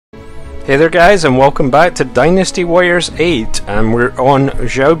Hey there guys, and welcome back to Dynasty Warriors 8, and we're on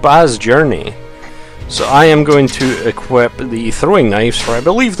Xiahou's journey. So I am going to equip the throwing knives for, I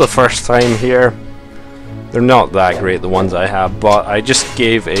believe, the first time here. They're not that great, the ones I have, but I just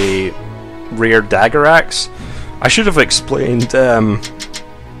gave a rare dagger axe. I should have explained the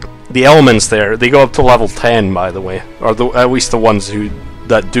elements there. They go up to level 10, by the way, or at least the ones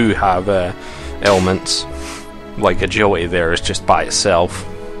that do have elements. Like agility there is just by itself.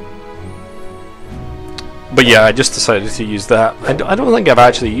 But yeah, I just decided to use that. I don't think I've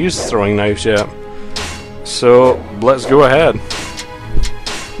actually used throwing knives yet. So, let's go ahead.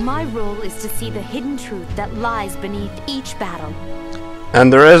 My role is to see the hidden truth that lies beneath each battle.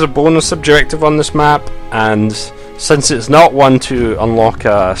 And there is a bonus objective on this map, and since it's not one to unlock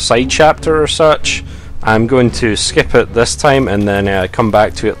a side chapter or such, I'm going to skip it this time and then come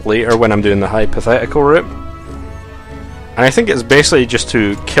back to it later when I'm doing the hypothetical route. And I think it's basically just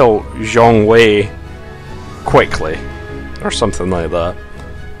to kill Xiahou quickly, or something like that.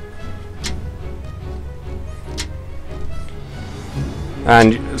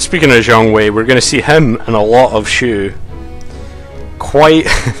 And speaking of Xiahou, we're going to see him and a lot of Xiahou quite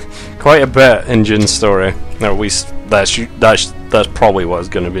a bit in Jin's story. Or at least that's probably what it's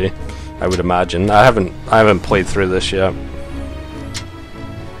going to be, I would imagine. I haven't played through this yet.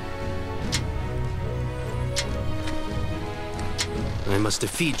 I must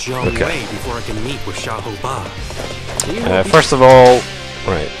defeat Xiahou before I can meet with Xiahou Ba. First of all,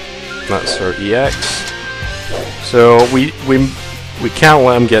 right, that's our EX. So we can't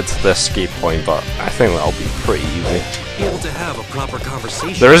let him get to the escape point, but I think that'll be pretty easy. Able to have a proper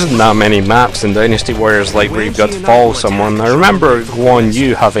conversation. There isn't that many maps in Dynasty Warriors like where you've got to follow someone. I remember Guan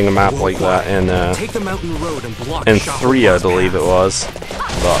Yu having a map like that in 3, I believe it was.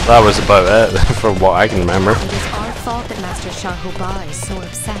 But that was about it, from what I can remember. It is our fault that Master Xiahou Ba is so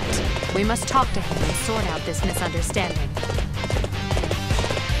upset. We must talk to him and sort out this misunderstanding.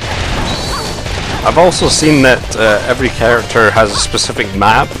 I've also seen that every character has a specific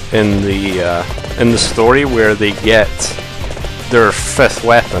map in the story where they get their 5th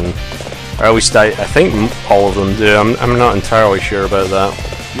weapon. Or at least I think all of them do. I'm not entirely sure about that.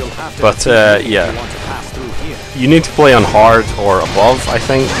 But yeah, you need to play on hard or above, I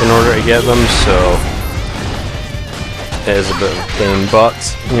think, in order to get them. So it is a bit of a pain, but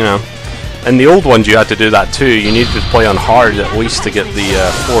you know. In the old ones you had to do that too. You needed to play on hard at least to get the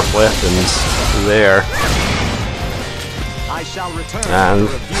 4th weapons there. And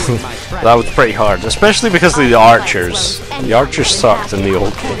that was pretty hard, especially because of the archers. The archers sucked in the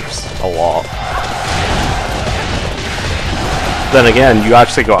old games a lot. Then again, you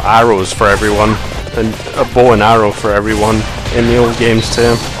actually got arrows for everyone, and a bow and arrow for everyone in the old games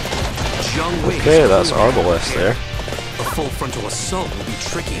too. Okay, that's Arbalest there. A full frontal assault will be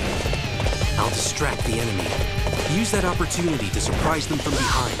tricky. I'll distract the enemy. Use that opportunity to surprise them from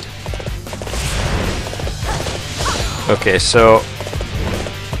behind. Okay, so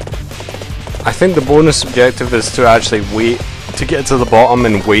I think the bonus objective is to actually wait to get to the bottom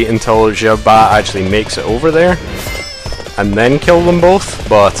and wait until Xiahou Ba actually makes it over there and then kill them both,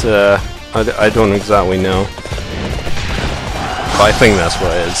 but I don't exactly know. But I think that's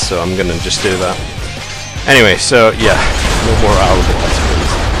what it is, so I'm gonna just do that. Anyway, so yeah, no more Arbalest, please.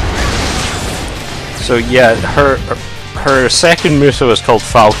 So yeah, her second Muso is called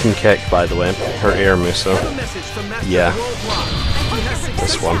Falcon Kick, by the way. Her air Muso. Yeah.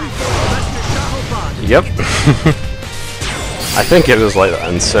 This one. Yep. I think it was like that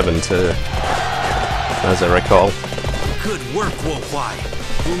in 7 too, as I recall. Good work, Wo-Huai.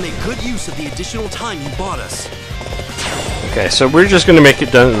 We'll make good use of the additional time you bought us. Okay, so we're just going to make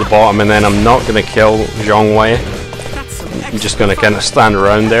it down to the bottom, and then I'm not going to kill Xiahou. I'm just going to kind of stand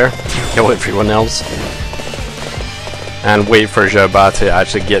around there, kill everyone else, and wait for Xiahou Ba to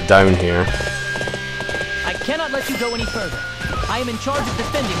actually get down here. I cannot let you go any further. I am in charge of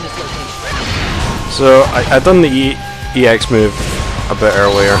defending this location. So I done the EX move a bit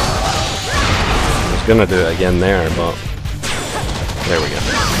earlier. I was going to do it again there, but there we go.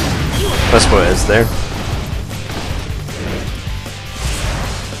 That's what it is there.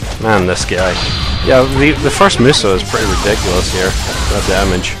 Man, this guy. Yeah, the first Muso is pretty ridiculous here. That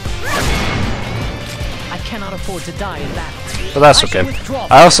damage. I cannot afford to die in battle. But that's okay.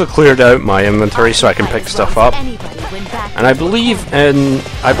 I also cleared out my inventory so I can pick stuff up. And I believe in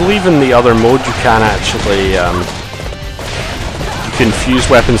the other mode you can actually you can fuse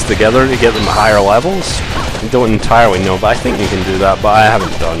weapons together to get them at higher levels. I don't entirely know, but I think you can do that, but I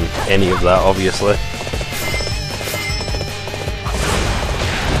haven't done any of that obviously.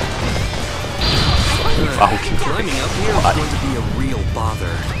 Climbing up here is going to be a real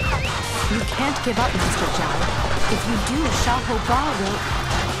bother. can't give up, Master Xiahou. If you do, Xiahou Ba will...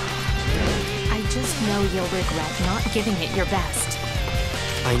 I just know you'll regret not giving it your best.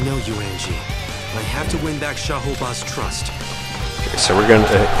 I know you, Angie. I have to win back Xiahou Ba's trust. Okay, so we're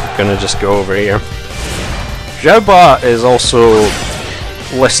gonna just go over here. Xiahou Ba is also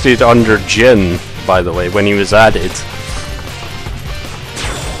listed under Jin, by the way, when he was added.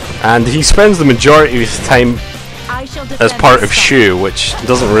 And he spends the majority of his time as part of Xiahou, which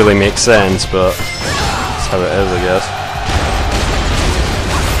doesn't really make sense, but that's how it is, I guess.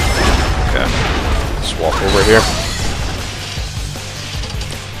 Okay, swap over here.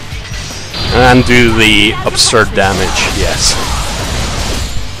 And do the absurd damage, yes.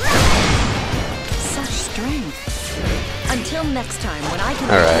 Such strength. Until next time, when I can...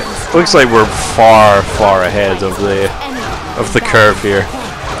 Alright, looks like we're far ahead of the curve here.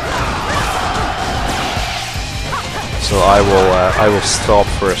 So I will stop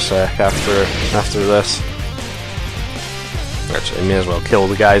for a sec after this. Actually, I may as well kill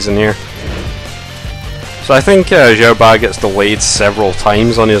the guys in here. So I think Xiahou Ba gets delayed several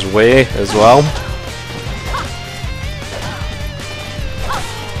times on his way as well.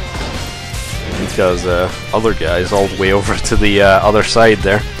 Because other guys all the way over to the other side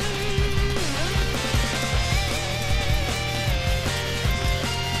there.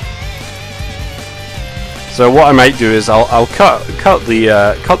 So what I might do is I'll cut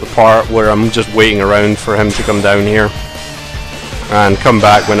the part where I'm just waiting around for him to come down here, and come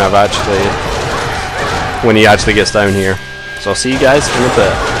back when he actually gets down here. So I'll see you guys in a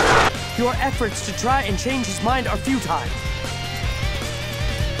bit. Your efforts to try and change his mind are futile.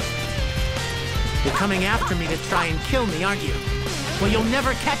 You're coming after me to try and kill me, aren't you? Well, you'll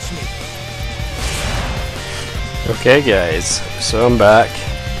never catch me. Okay, guys. So I'm back.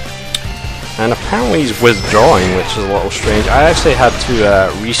 And apparently he's withdrawing, which is a little strange. I actually had to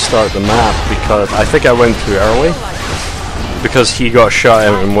restart the map because I think I went too early. Because he got shot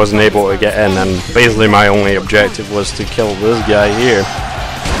out and wasn't able to get in, and basically my only objective was to kill this guy here.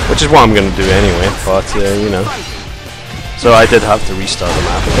 Which is what I'm going to do anyway, but you know. So I did have to restart the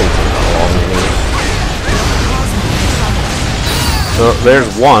map. It didn't take that long anyway. So there's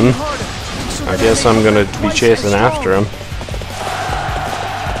one. I guess I'm going to be chasing after him.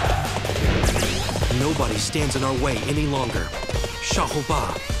 Nobody stands in our way any longer. Xiahou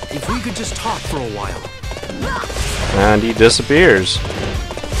Ba, if we could just talk for a while. And he disappears.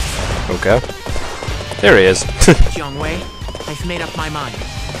 Okay. There he is. Jiang Wei, I've made up my mind.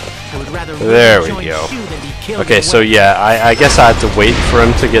 I would rather there we join go. Xiahou than be killed. Okay, so yeah, I guess I had to wait for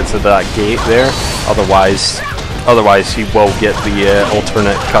him to get to that gate there. Otherwise he will get the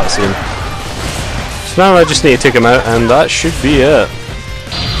alternate cutscene. So now I just need to take him out, and that should be it.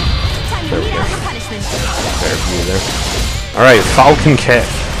 There we go. Fair view there. Alright, Falcon Kick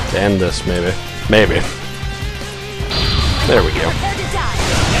to end this, maybe. Maybe. There we go.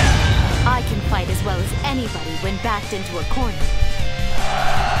 I can fight as well as anybody when backed into a corner.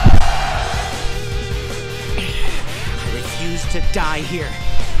 I refuse to die here.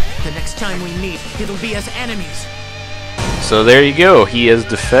 The next time we meet, it'll be as enemies. So there you go. He has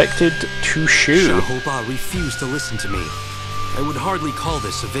defected to Xiahou. Xiahou Ba refused to listen to me. I would hardly call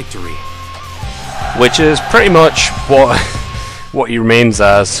this a victory. Which is pretty much what he remains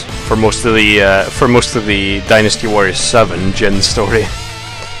as for most of the Dynasty Warriors 7 Jin story.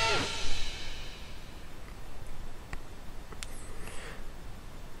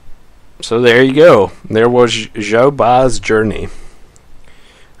 So there you go. There was Xiahou Ba's journey.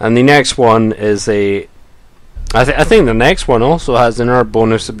 And the next one is a... I think the next one also has another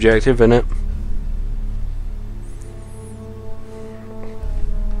bonus objective in it.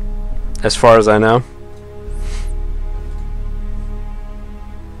 As far as I know.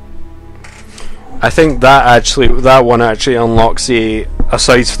 I think that one actually unlocks a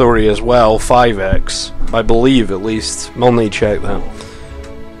side story as well, 5x. I believe, at least. I'll need to check that.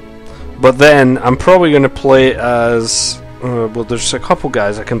 But then I'm probably going to play as... well, there's a couple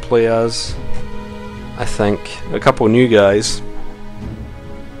guys I can play as. I think. A couple new guys.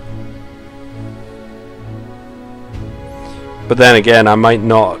 But then again, I might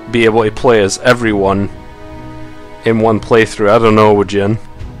not be able to play as everyone in one playthrough. I don't know, Jin.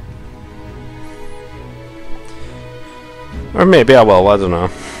 Or maybe I will, I don't know.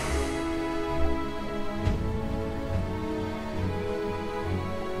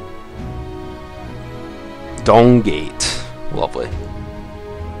 Dongate. Lovely.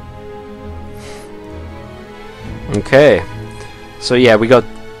 Okay. So yeah, we got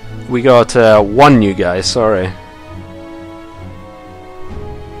one new guy, sorry.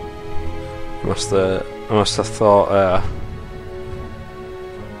 I must have thought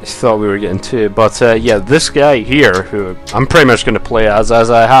thought we were getting 2, but yeah, this guy here, who I'm pretty much going to play as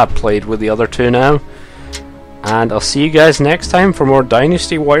I have played with the other 2 now. And I'll see you guys next time for more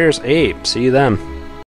Dynasty Warriors 8. See you then.